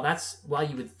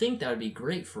you would think that would be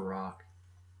great for rock,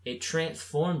 it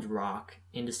transformed rock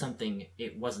into something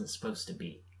it wasn't supposed to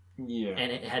be. Yeah.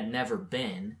 And it had never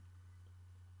been.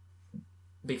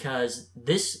 Because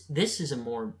this is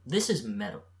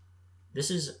metal.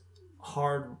 This is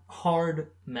hard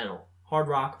metal. Hard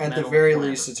rock. At metal, the very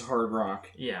whatever. least, it's hard rock.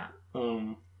 Yeah.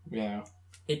 Yeah.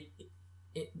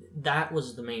 That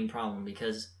was the main problem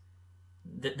because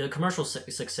the commercial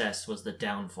success was the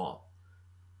downfall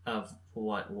of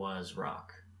what was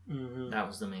rock. Mm-hmm. That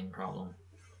was the main problem,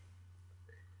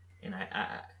 and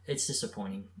I it's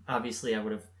disappointing. Obviously, I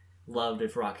would have loved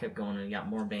if rock kept going and we got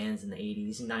more bands in the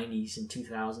 80s, 90s, and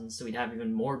 2000s, so we'd have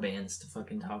even more bands to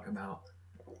fucking talk about.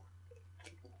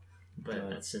 But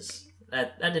that's just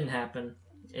that didn't happen.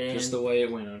 And just the way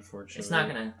it went, unfortunately.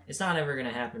 It's not ever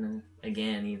gonna happen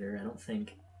again either. I don't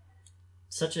think.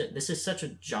 This is such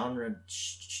a genre,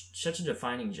 such a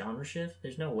defining genre shift.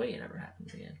 There's no way it ever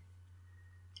happens again.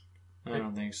 I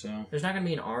don't think so. There's not gonna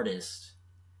be an artist.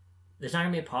 There's not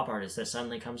gonna be a pop artist that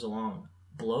suddenly comes along,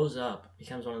 blows up,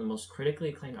 becomes one of the most critically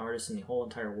acclaimed artists in the whole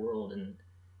entire world, and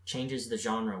changes the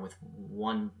genre with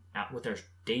their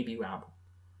debut album.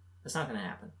 That's not gonna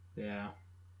happen. Yeah.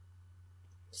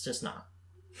 It's just not.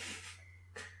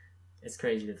 It's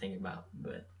crazy to think about,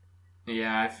 but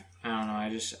yeah, I don't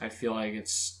know. I feel like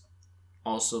it's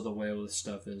also the way with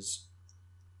stuff is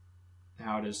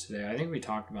how it is today. I think we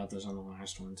talked about this on the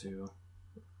last one too.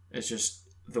 It's just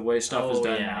the way stuff is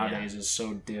done nowadays is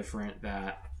so different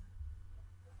that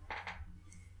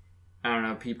I don't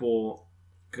know. People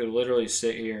could literally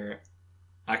sit here.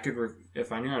 I could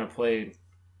if I knew how to play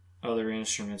other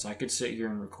instruments, I could sit here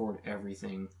and record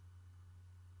everything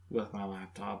with my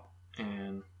laptop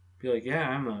and be like, yeah,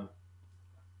 I don't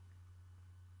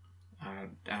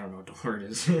know what the word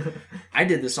is. I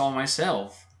did this all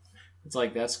myself. It's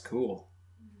like, that's cool.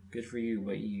 Good for you,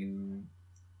 but I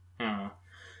don't know.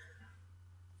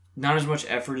 Not as much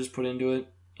effort is put into it,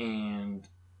 and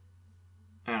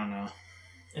I don't know.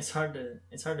 It's hard to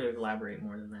elaborate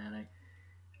more than that.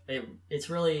 It's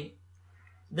really,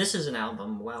 this is an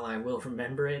album. While I will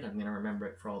remember it, I'm gonna remember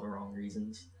it for all the wrong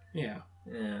reasons. Yeah.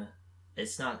 Yeah.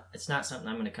 It's not something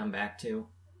I'm gonna come back to.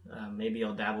 Maybe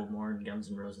I'll dabble more in Guns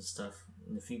N' Roses stuff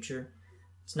in the future.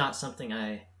 It's not something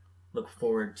I look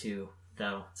forward to,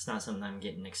 though. It's not something I'm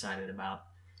getting excited about.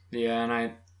 Yeah,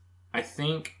 and I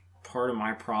think part of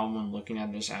my problem when looking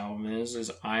at this album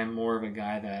is I'm more of a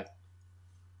guy that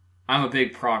I'm a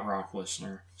big prog rock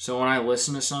listener. So when I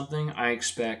listen to something, I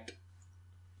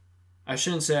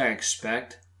shouldn't say I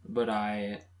expect, but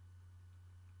I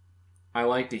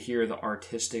like to hear the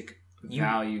artistic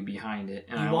value behind it.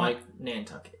 And you want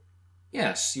Nantucket.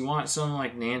 Yes, you want something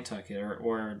like Nantucket,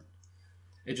 or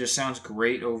it just sounds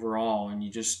great overall, and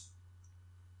you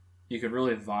could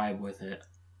really vibe with it.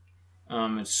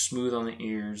 It's smooth on the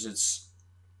ears.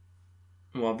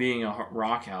 While being a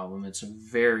rock album, it's a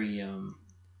very,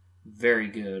 very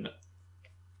good.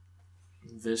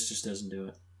 This just doesn't do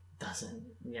it.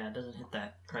 It doesn't hit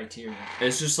that criteria.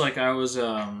 It's just like I was,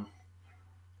 the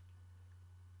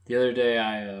other day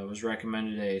I was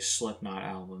recommended a Slipknot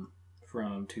album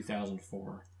from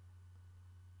 2004.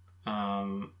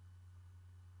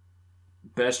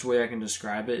 Best way I can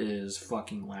describe it is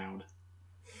fucking loud.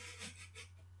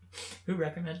 Who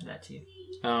recommended that to you?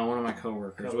 One of my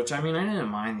coworkers, which I didn't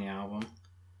mind the album.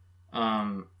 They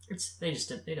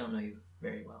don't know you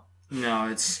very well. No,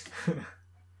 it's.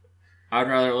 I'd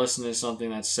rather listen to something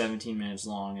that's 17 minutes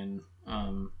long and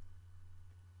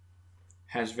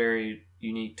has very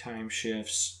unique time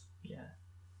shifts. Yeah.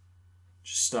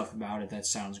 Just stuff about it that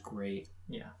sounds great.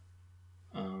 Yeah.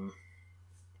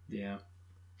 Yeah.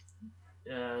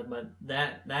 But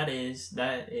that is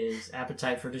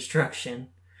Appetite for Destruction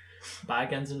by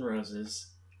Guns N' Roses.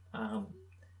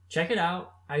 Check it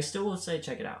out. I still will say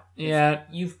check it out. Yeah.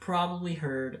 You've probably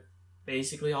heard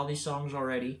basically all these songs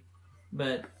already,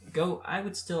 but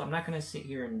I'm not going to sit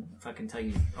here and fucking tell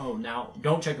you, oh, now,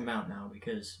 don't check them out now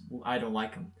because I don't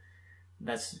like them.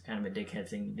 That's kind of a dickhead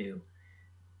thing to do.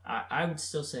 I would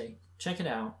still say, check it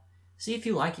out. See if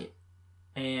you like it.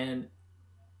 And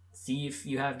see if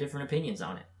you have different opinions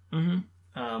on it.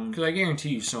 Mm-hmm. Because I guarantee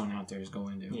you someone out there is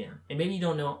going to. Yeah. And maybe you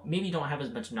don't have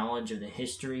as much knowledge of the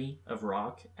history of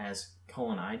rock as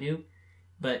Cole and I do,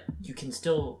 but you can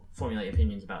still formulate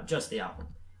opinions about just the album.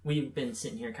 We've been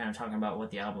sitting here kind of talking about what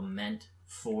the album meant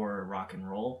for rock and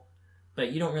roll,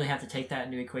 but you don't really have to take that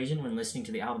into equation when listening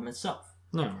to the album itself.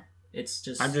 No. It's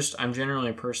just... I'm generally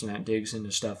a person that digs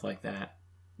into stuff like that.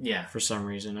 Yeah. For some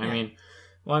reason. Yeah.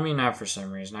 Not for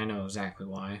some reason. I know exactly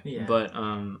why. Yeah. But,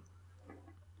 I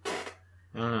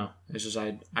don't know. It's just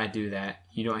I do that.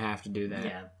 You don't have to do that.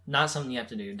 Yeah. Not something you have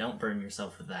to do. Don't burn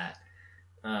yourself with that.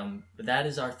 But that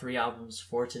is our 3 albums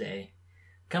for today.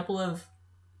 A couple of...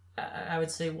 I would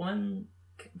say one's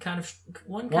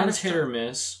hit or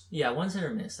miss. Yeah, one's hit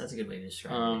or miss. That's a good way to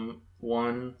describe it.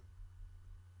 One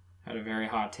had a very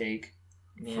hot take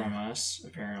from us,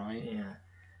 apparently. Yeah.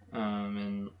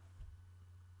 And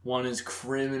one is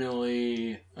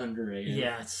criminally underrated.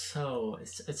 Yeah, it's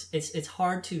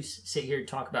hard to sit here and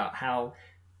talk about how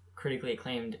critically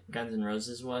acclaimed Guns N'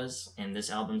 Roses was, and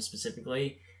this album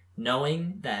specifically,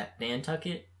 knowing that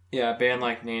Nantucket. Yeah, a band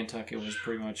like Nantucket was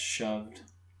pretty much shoved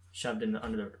in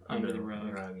under the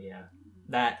rug. Yeah,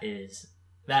 that is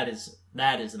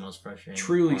the most frustrating.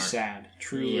 Truly part. sad.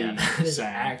 Truly yeah, that is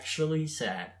sad. Actually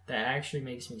sad. That actually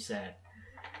makes me sad.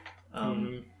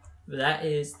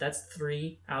 That's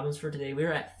 3 albums for today.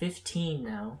 We're at 15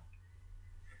 now.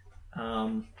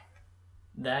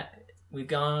 That we've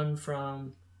gone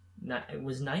from.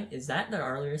 Is that the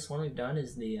earliest one we've done?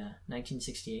 Is the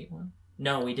 1968 one?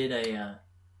 No, we did a.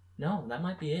 No, that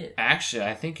might be it. Actually,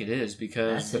 I think it is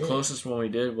because the closest one we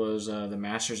did was the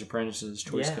Master's Apprentice's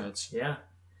Choice Cuts. Yeah.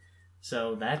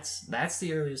 So that's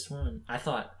the earliest one. I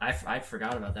thought I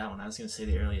forgot about that one. I was going to say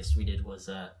the earliest we did was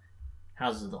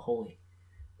Houses of the Holy.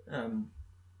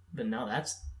 But no,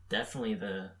 that's definitely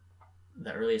the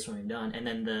earliest one we've done. And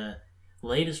then the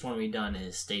latest one we've done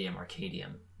is Stadium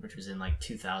Arcadium, which was in like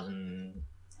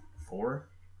 2004.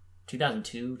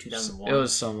 2002, 2001. It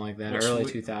was something like that, early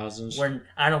 2000s.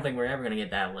 I don't think we're ever going to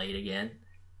get that late again.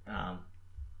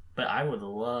 But I would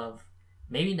love,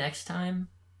 maybe next time,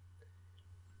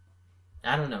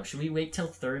 I don't know, should we wait till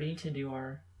 30 to do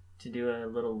a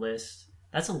little list?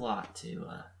 That's a lot to...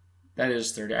 that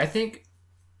is 30. I think...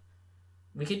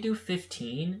 We could do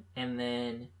 15, and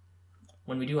then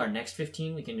when we do our next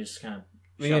 15, we can just kind of...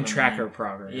 We can track our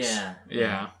progress.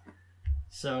 Yeah.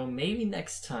 So maybe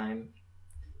next time...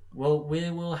 Well, we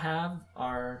will have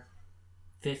our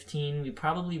 15. We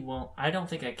probably won't... I don't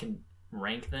think I can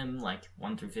rank them like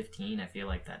 1 through 15. I feel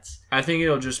like that's... I think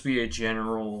it'll just be a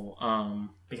general...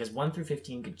 Because 1 through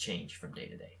 15 could change from day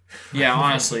to day. Yeah,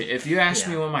 honestly. If you ask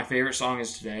me what my favorite song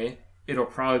is today, it'll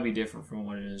probably be different from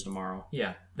what it is tomorrow.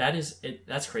 Yeah, that's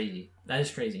crazy. That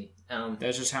is crazy.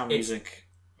 That's just how music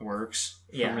works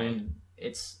for me.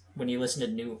 It's... When you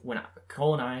listen to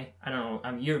Cole and I don't know,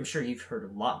 I'm sure you've heard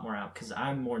a lot more out because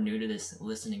I'm more new to this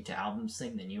listening to albums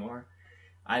thing than you are.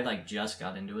 I just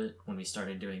got into it when we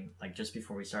started doing, just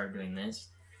before we started doing this.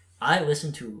 I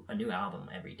listen to a new album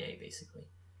every day, basically.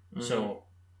 Mm-hmm. So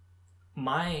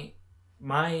my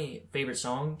favorite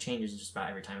song changes just about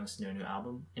every time I listen to a new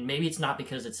album. And maybe it's not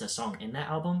because it's a song in that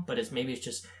album, but it's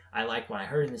just I like what I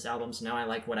heard in this album, so now I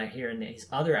like what I hear in these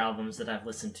other albums that I've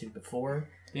listened to before.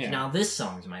 Yeah. So now this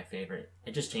song's my favorite.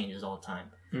 It just changes all the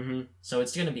time. Mm-hmm. So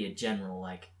it's going to be a general,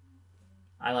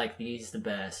 I like these the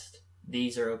best.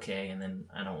 These are okay, and then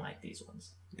I don't like these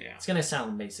ones. Yeah. It's gonna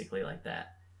sound basically like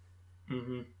that.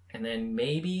 Mm-hmm. And then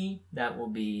maybe that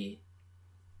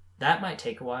might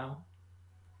take a while,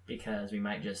 because we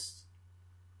might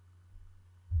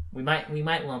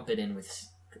lump it in with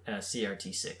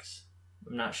CRT6.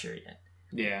 I'm not sure yet.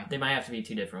 Yeah. They might have to be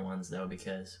two different ones though,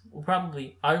 because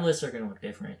our lists are gonna look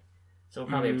different, so we'll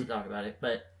probably have to talk about it.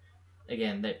 But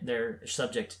again, they're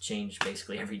subject to change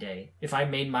basically every day. If I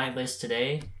made my list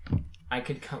today, I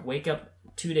could wake up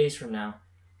 2 days from now,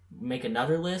 make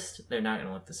another list. They're not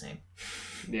gonna look the same.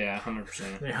 Yeah,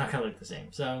 100%. They're not gonna look the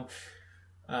same. So,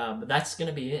 but that's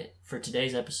gonna be it for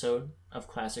today's episode of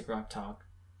Classic Rock Talk.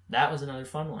 That was another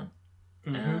fun one.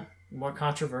 More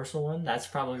controversial one. That's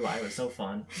probably why it was so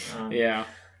fun. Yeah.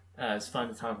 It's fun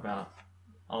to talk about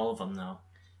all of them though.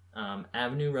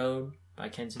 Avenue Road by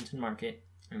Kensington Market,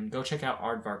 and go check out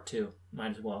Aardvark too.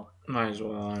 Might as well.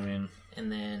 I mean. And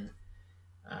then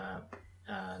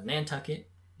Nantucket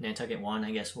 1,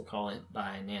 I guess we'll call it,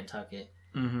 by Nantucket.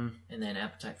 Mm-hmm. And then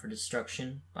Appetite for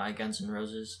Destruction by Guns N'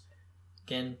 Roses.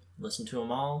 Again, listen to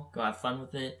them all. Go have fun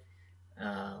with it.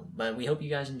 But we hope you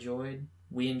guys enjoyed.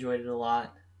 We enjoyed it a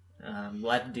lot.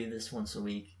 Glad to do this once a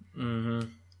week. Mm-hmm.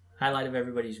 Highlight of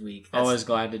everybody's week. Always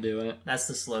glad to do it. That's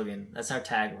the slogan. That's our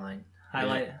tagline.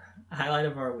 Highlight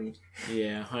of our week.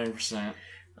 Yeah, 100%.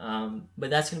 But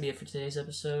that's going to be it for today's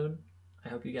episode. I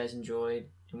hope you guys enjoyed.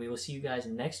 And we will see you guys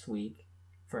next week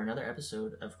for another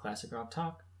episode of Classic Rock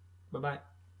Talk. Bye-bye.